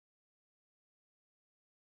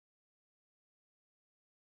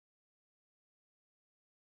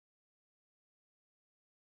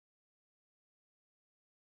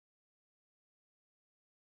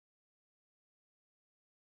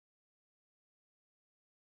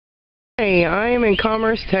Hey, I am in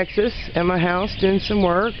Commerce, Texas, at my house doing some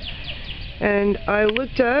work, and I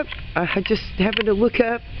looked up, I just happened to look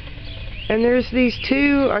up, and there's these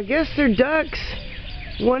two, I guess they're ducks,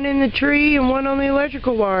 one in the tree and one on the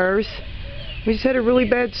electrical wires. We just had a really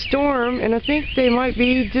bad storm, and I think they might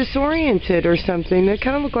be disoriented or something. They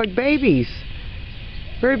kind of look like babies.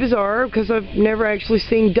 Very bizarre, because I've never actually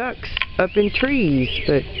seen ducks up in trees,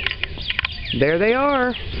 but there they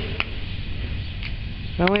are.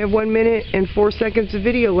 I only have 1 minute and 4 seconds of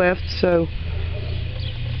video left, so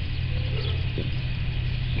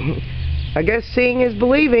I guess seeing is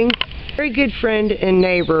believing. Very good friend and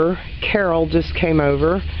neighbor, Carol, just came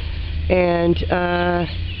over, and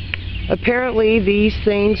apparently these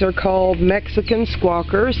things are called Mexican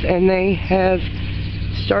squawkers, and they have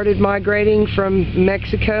started migrating from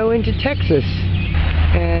Mexico into Texas.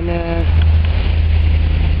 And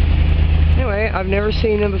anyway, I've never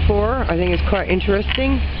seen them before. I think it's quite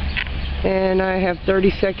interesting, and I have 30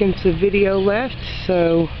 seconds of video left,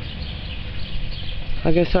 so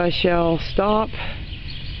I guess I shall stop